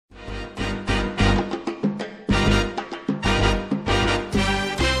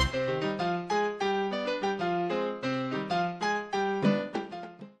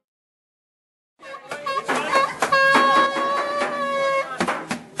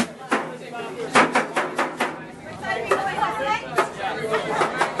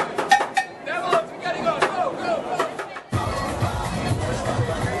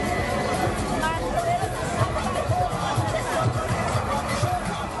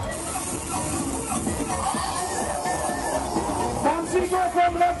go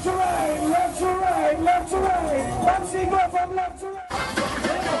from left to right, left to right, left to right. Watch me go from left to right.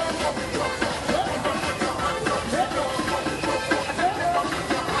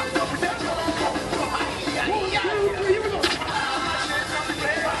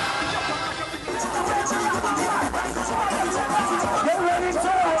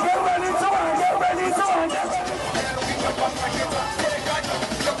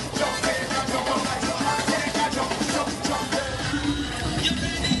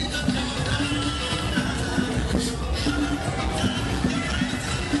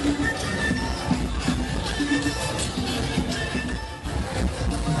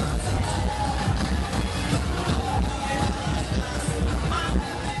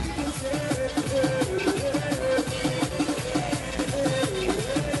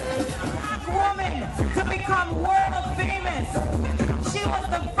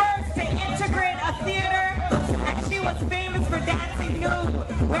 Famous for dancing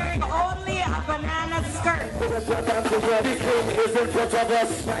nude, wearing only a banana skirt. The king is in front of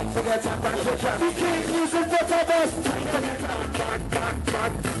us. The king is in front of us.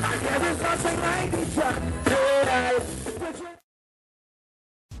 There is nothing like it.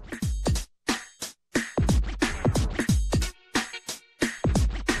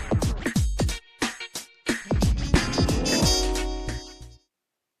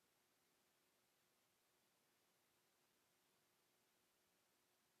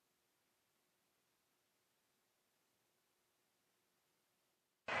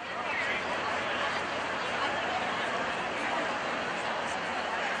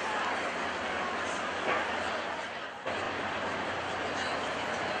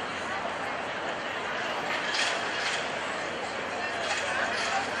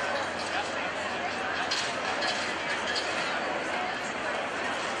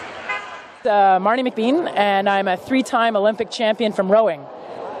 Marnie McBean, and I'm a 3-time Olympic champion from rowing.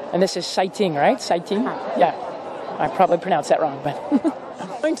 And this is sighting, right? Sighting? Yeah. I probably pronounced that wrong, but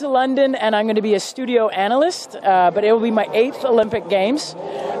I'm going to London and I'm going to be a studio analyst, but it will be my 8th Olympic Games.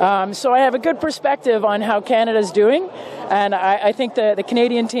 So I have a good perspective on how Canada's doing, and I think the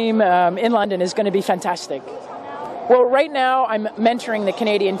Canadian team in London is going to be fantastic. Well, right now I'm mentoring the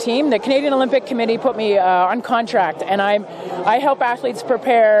Canadian team. The Canadian Olympic Committee put me on contract, and I help athletes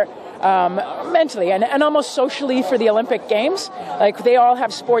prepare mentally and almost socially for the Olympic Games. Like, they all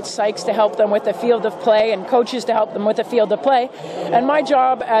have sports psychs to help them with the field of play and coaches to help them with the field of play. And my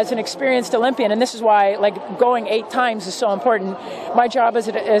job as an experienced Olympian, and this is why going 8 times is so important, my job as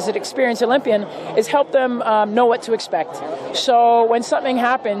an experienced Olympian is help them know what to expect. So when something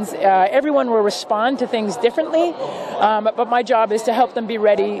happens, everyone will respond to things differently, but my job is to help them be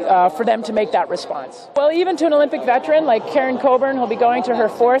ready for them to make that response. Well, even to an Olympic veteran like Karen Coburn, who'll be going to her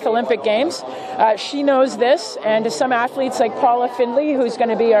 4th Olympic Games, she knows this, and to some athletes like Paula Findlay, who's going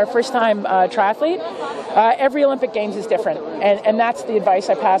to be our first-time triathlete, every Olympic Games is different, and that's the advice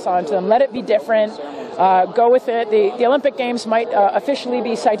I pass on to them. Let it be different. Go with it. The Olympic Games might officially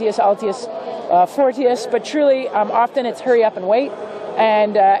be Citius, Altius, Fortius, but truly, often it's hurry up and wait,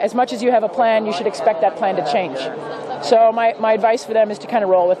 and as much as you have a plan, you should expect that plan to change. So my advice for them is to kind of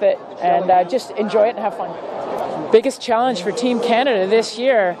roll with it and just enjoy it and have fun. Biggest challenge for Team Canada this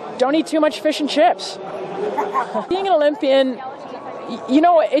year, don't eat too much fish and chips. Being an Olympian, you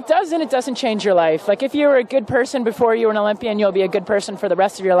know, it does and it doesn't change your life. Like, if you were a good person before you were an Olympian, you'll be a good person for the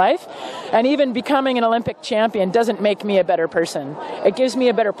rest of your life. And even becoming an Olympic champion doesn't make me a better person. It gives me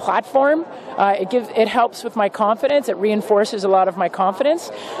a better platform. It helps with my confidence. It reinforces a lot of my confidence.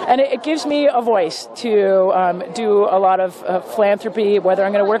 And it gives me a voice to do a lot of philanthropy, whether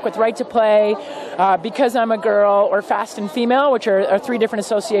I'm going to work with Right to Play, Because I'm a Girl, or Fast and Female, which are 3 different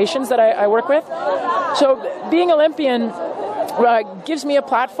associations that I work with. So being Olympian gives me a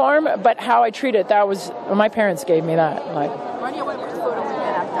platform, but how I treat it, that was, my parents gave me that.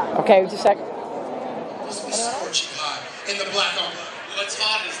 Okay, just a sec. Scorching hot in the black on black. What's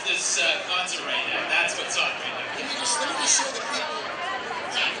hot is this concert right now. That's what's hot right now. Let me just show the people.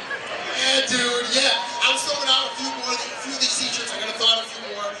 Yeah, dude, yeah. I'm throwing out a few of these t-shirts. I'm going to throw out a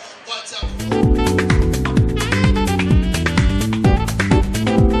few more.